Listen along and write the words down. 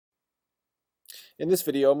In this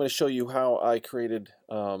video, I'm going to show you how I created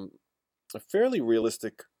a fairly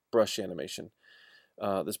realistic brush animation.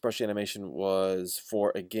 This brush animation was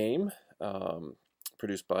for a game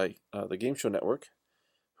produced by the Game Show Network,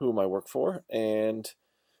 whom I work for, and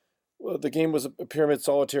well, the game was a pyramid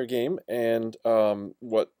solitaire game, and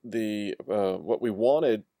what we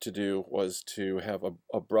wanted to do was to have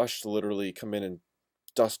a brush literally come in and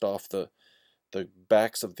dust off the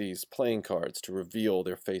backs of these playing cards to reveal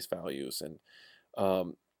their face values. And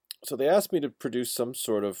so they asked me to produce some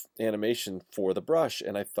sort of animation for the brush,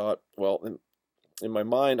 and I thought, well, in my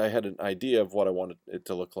mind, I had an idea of what I wanted it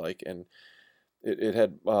to look like, and it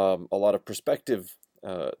had a lot of perspective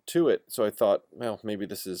to it. So I thought, well, maybe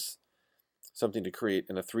this is something to create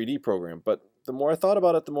in a 3D program. But the more I thought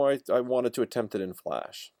about it, the more I wanted to attempt it in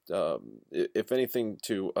Flash. If anything,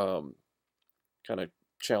 to kind of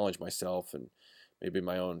challenge myself and maybe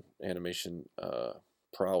my own animation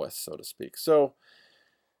prowess, so to speak. So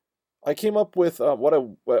I came up with what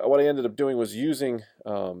I ended up doing was using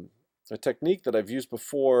a technique that I've used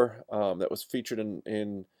before that was featured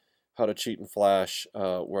in How to Cheat in Flash,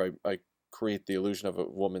 where I create the illusion of a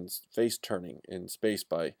woman's face turning in space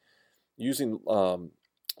by using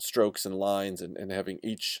strokes and lines and having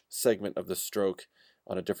each segment of the stroke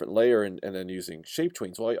on a different layer and then using shape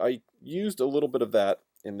tweens. Well, I used a little bit of that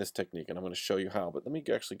in this technique, and I'm going to show you how. But let me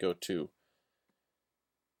actually go to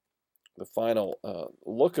the final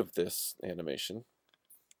look of this animation.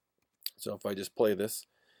 So if I just play this,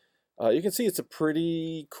 you can see it's a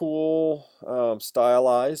pretty cool,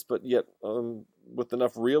 stylized, but yet with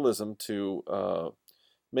enough realism to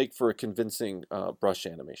make for a convincing brush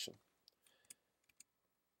animation.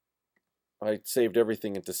 I saved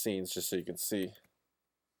everything into scenes just so you can see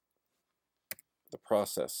the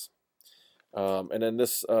process. And then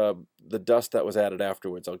this, the dust that was added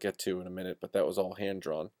afterwards, I'll get to in a minute, but that was all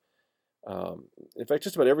hand-drawn. In fact,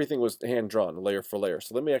 just about everything was hand-drawn, layer for layer.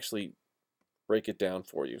 So let me actually break it down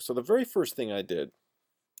for you. So the very first thing I did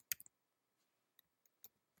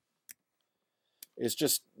is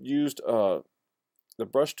just used the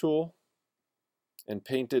brush tool and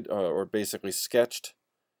painted, or basically sketched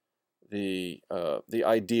the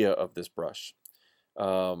idea of this brush.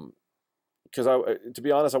 Because to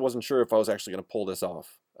be honest, I wasn't sure if I was actually going to pull this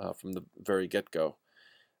off from the very get-go.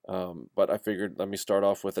 But I figured, let me start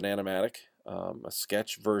off with an animatic, a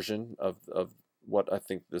sketch version of what I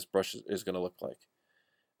think this brush is going to look like.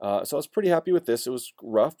 So I was pretty happy with this. It was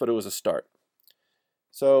rough, but it was a start.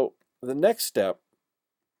 So the next step,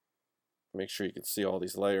 make sure you can see all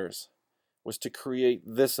these layers, was to create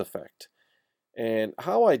this effect. And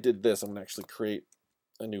how I did this, I'm going to actually create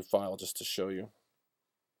a new file just to show you.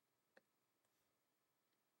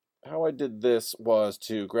 How I did this was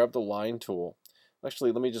to grab the line tool.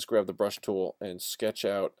 Actually, let me just grab the brush tool and sketch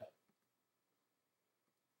out.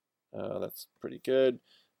 That's pretty good.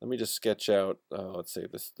 Let me just sketch out, let's say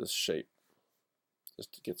this shape,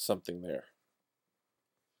 just to get something there.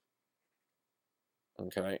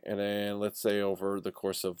 Okay, and then let's say over the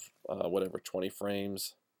course of whatever, 20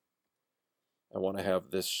 frames, I want to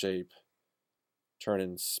have this shape turn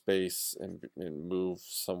in space and move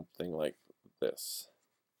something like this.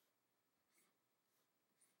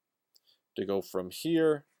 To go from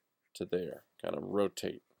here to there, kind of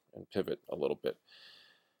rotate and pivot a little bit.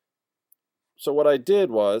 So what I did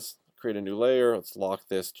was create a new layer. Let's lock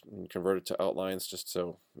this and convert it to outlines just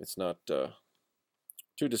so it's not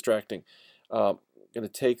too distracting. I'm going to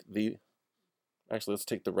take actually let's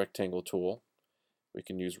take the rectangle tool. We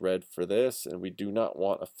can use red for this, and we do not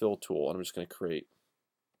want a fill tool. I'm just going to create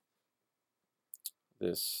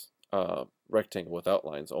this rectangle with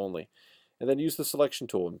outlines only. And then use the selection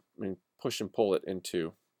tool and push and pull it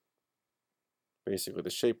into basically the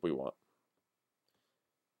shape we want.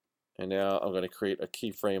 And now I'm going to create a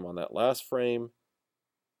keyframe on that last frame.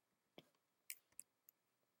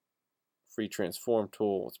 Free transform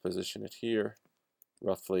tool, let's position it here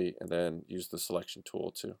roughly, and then use the selection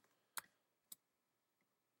tool to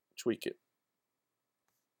tweak it.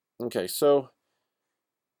 Okay, so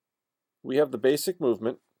we have the basic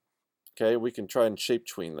movement. Okay, we can try and shape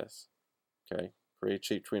tween this. Okay, create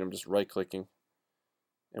shape tween. I'm just right clicking,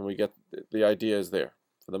 and we get the idea is there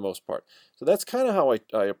for the most part. So that's kind of how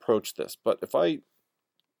I approach this. But if I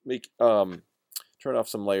make turn off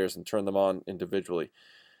some layers and turn them on individually,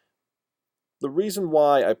 the reason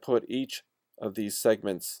why I put each of these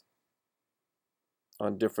segments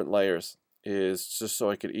on different layers is just so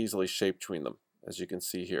I could easily shape tween them, as you can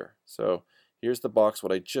see here. So here's the box,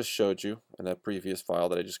 what I just showed you in that previous file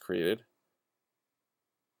that I just created,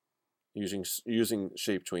 using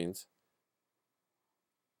shape tweens,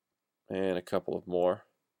 and a couple of more.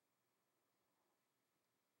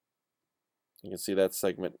 You can see that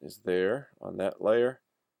segment is there on that layer.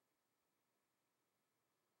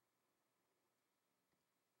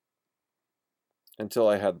 Until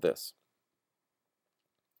I had this.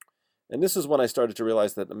 And this is when I started to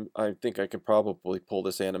realize that I think I could probably pull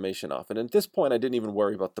this animation off. And at this point, I didn't even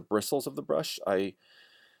worry about the bristles of the brush. I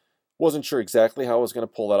wasn't sure exactly how I was going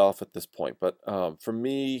to pull that off at this point. But for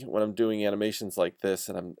me, when I'm doing animations like this,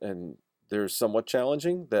 and they're somewhat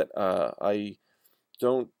challenging, that I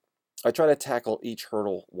try to tackle each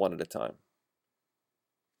hurdle one at a time.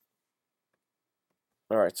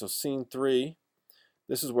 All right, so scene 3,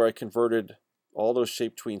 this is where I converted all those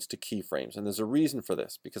shape tweens to keyframes. And there's a reason for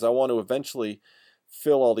this, because I want to eventually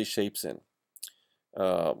fill all these shapes in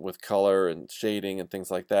with color and shading and things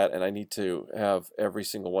like that. And I need to have every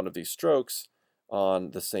single one of these strokes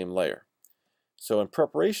on the same layer. So in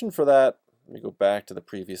preparation for that, let me go back to the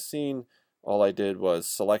previous scene. All I did was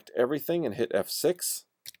select everything and hit F6.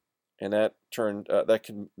 And that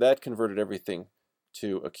that converted everything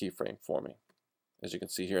to a keyframe for me, as you can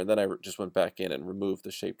see here. And then I just went back in and removed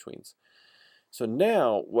the shape tweens. So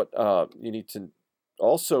now what you need to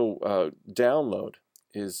also download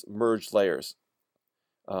is merge layers.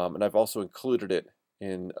 And I've also included it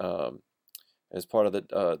in as part of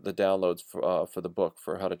the downloads for the book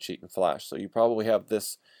for how to cheat in Flash. So you probably have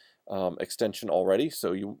this extension already.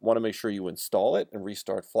 So you want to make sure you install it and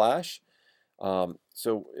restart Flash.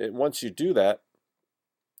 Once you do that,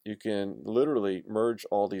 you can literally merge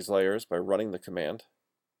all these layers by running the command.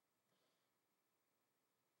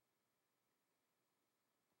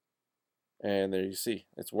 And there you see,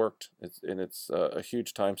 it's worked. It's a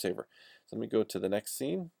huge time saver. So let me go to the next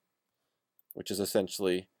scene, which is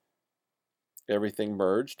essentially everything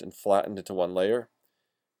merged and flattened into one layer.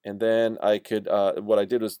 And then I could, what I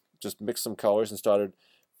did was just mix some colors and started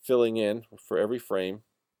filling in for every frame.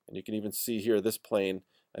 And you can even see here, this plane,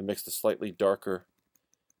 I mixed a slightly darker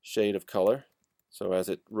shade of color. So as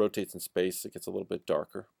it rotates in space, it gets a little bit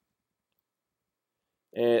darker.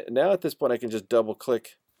 And now at this point, I can just double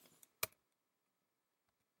click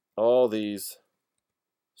all these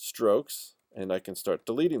strokes and I can start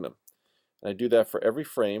deleting them. And I do that for every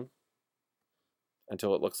frame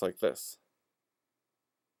until it looks like this.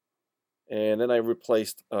 And then I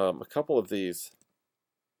replaced a couple of these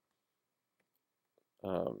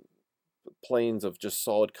planes of just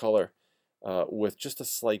solid color with just a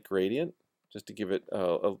slight gradient, just to give it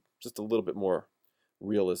just a little bit more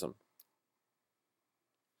realism.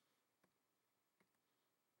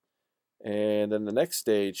 And then the next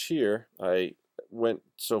stage here, I went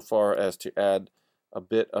so far as to add a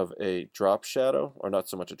bit of a drop shadow, or not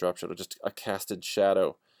so much a drop shadow, just a casted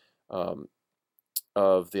shadow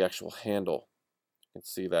of the actual handle. You can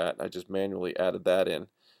see that. I just manually added that in.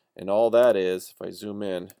 And all that is, if I zoom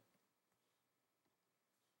in,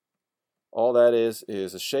 all that is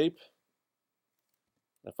a shape.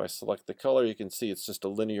 If I select the color, you can see it's just a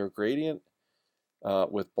linear gradient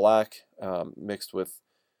with black mixed with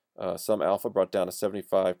some alpha brought down to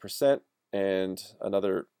 75% and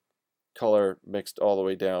another color mixed all the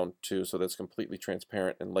way down to so that's completely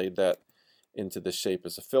transparent, and laid that into the shape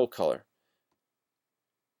as a fill color.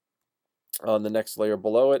 On the next layer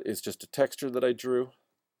below it is just a texture that I drew,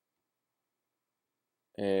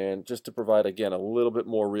 and just to provide again a little bit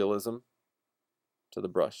more realism to the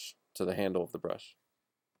brush, to the handle of the brush.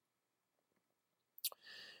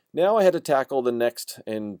 Now I had to tackle the next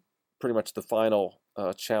and pretty much the final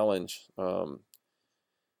challenge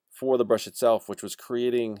for the brush itself, which was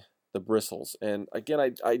creating the bristles. And again,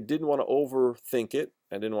 I didn't want to overthink it.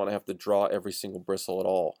 I didn't want to have to draw every single bristle at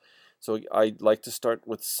all. So I like to start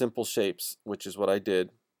with simple shapes, which is what I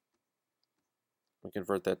did. We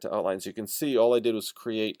convert that to outlines. You can see all I did was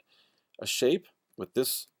create a shape with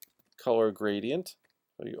this color gradient.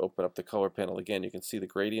 So you open up the color panel again, you can see the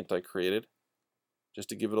gradient I created just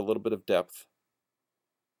to give it a little bit of depth.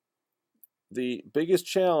 The biggest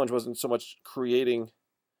challenge wasn't so much creating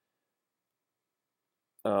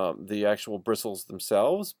the actual bristles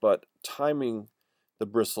themselves, but timing the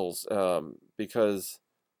bristles, because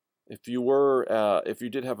if you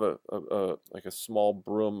did have like a small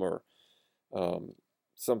broom or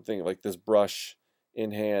something like this brush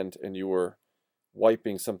in hand and you were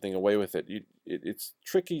wiping something away with it, it's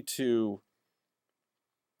tricky to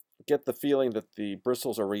get the feeling that the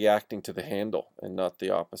bristles are reacting to the handle and not the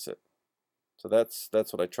opposite. So that's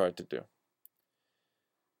what I tried to do.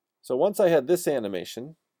 So once I had this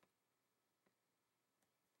animation,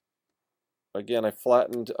 again I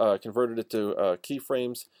flattened, converted it to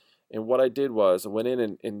keyframes, and what I did was I went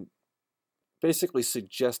in and basically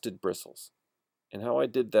suggested bristles. And how I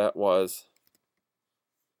did that was,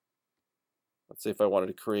 let's say if I wanted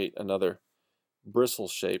to create another bristle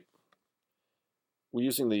shape, we're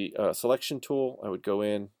using the selection tool. I would go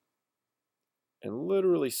in and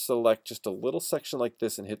literally select just a little section like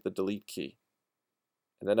this and hit the delete key.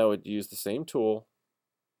 And then I would use the same tool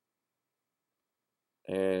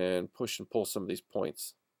and push and pull some of these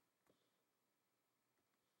points.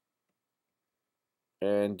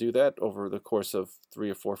 And do that over the course of 3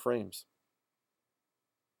 or 4 frames.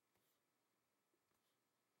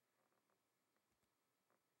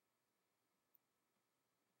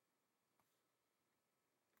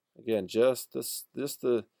 Again, just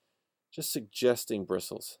suggesting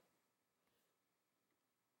bristles.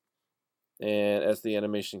 And as the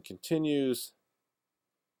animation continues,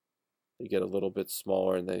 they get a little bit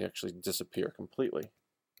smaller and they actually disappear completely.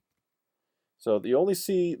 So you only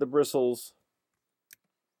see the bristles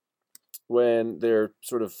when they're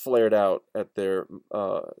sort of flared out at their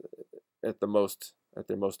most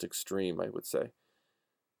extreme, I would say,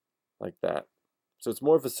 like that. So it's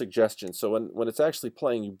more of a suggestion. So when it's actually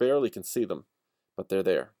playing, you barely can see them, but they're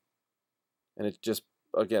there. And it just,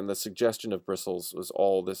 again, the suggestion of bristles was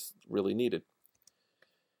all this really needed.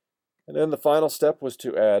 And then the final step was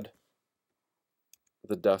to add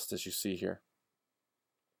the dust, as you see here.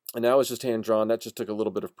 And that was just hand drawn. That just took a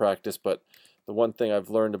little bit of practice, but the one thing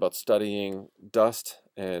I've learned about studying dust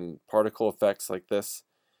and particle effects like this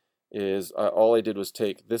is all I did was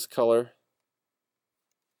take this color.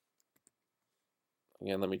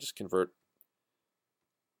 Again, let me just convert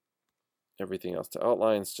everything else to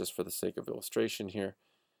outlines just for the sake of illustration here.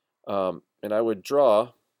 And I would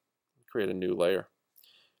create a new layer.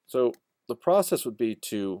 So the process would be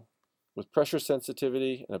to, with pressure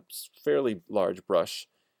sensitivity and a fairly large brush,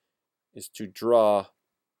 is to draw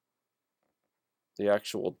the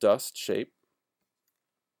actual dust shape,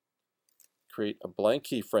 create a blank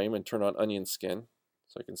keyframe and turn on onion skin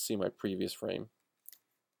so I can see my previous frame,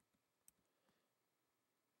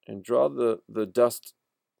 and draw the dust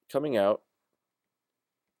coming out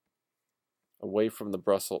away from the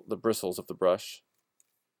bristles of the brush.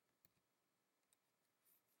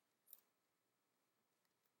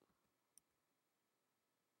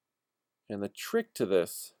 And the trick to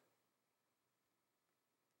this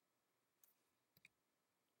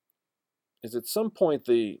is at some point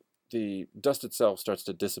the dust itself starts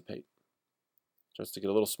to dissipate, starts to get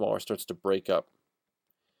a little smaller, starts to break up.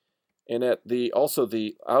 And at also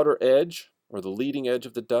the outer edge, or the leading edge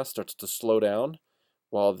of the dust, starts to slow down,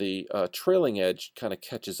 while the trailing edge kind of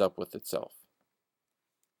catches up with itself.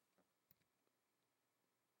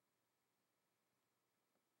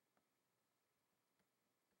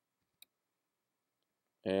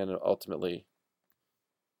 And ultimately,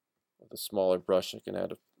 with a smaller brush, I can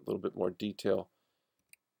add a little bit more detail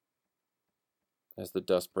as the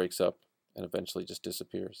dust breaks up and eventually just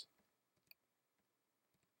disappears.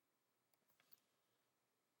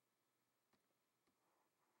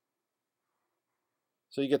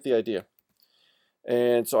 So you get the idea.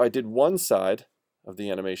 And so I did one side of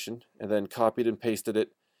the animation and then copied and pasted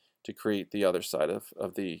it to create the other side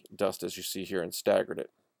of the dust, as you see here, and staggered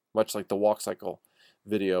it, much like the walk cycle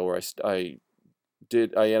video where I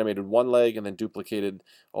animated one leg and then duplicated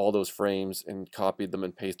all those frames and copied them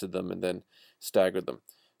and pasted them and then staggered them.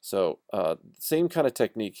 So same kind of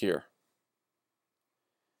technique here,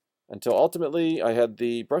 until ultimately I had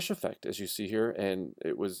the brush effect, as you see here, and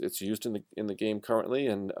it's used in the game currently,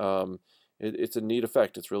 and it's a neat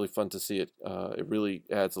effect. It's really fun to see it. It really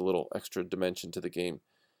adds a little extra dimension to the game.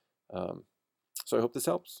 So I hope this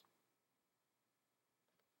helps.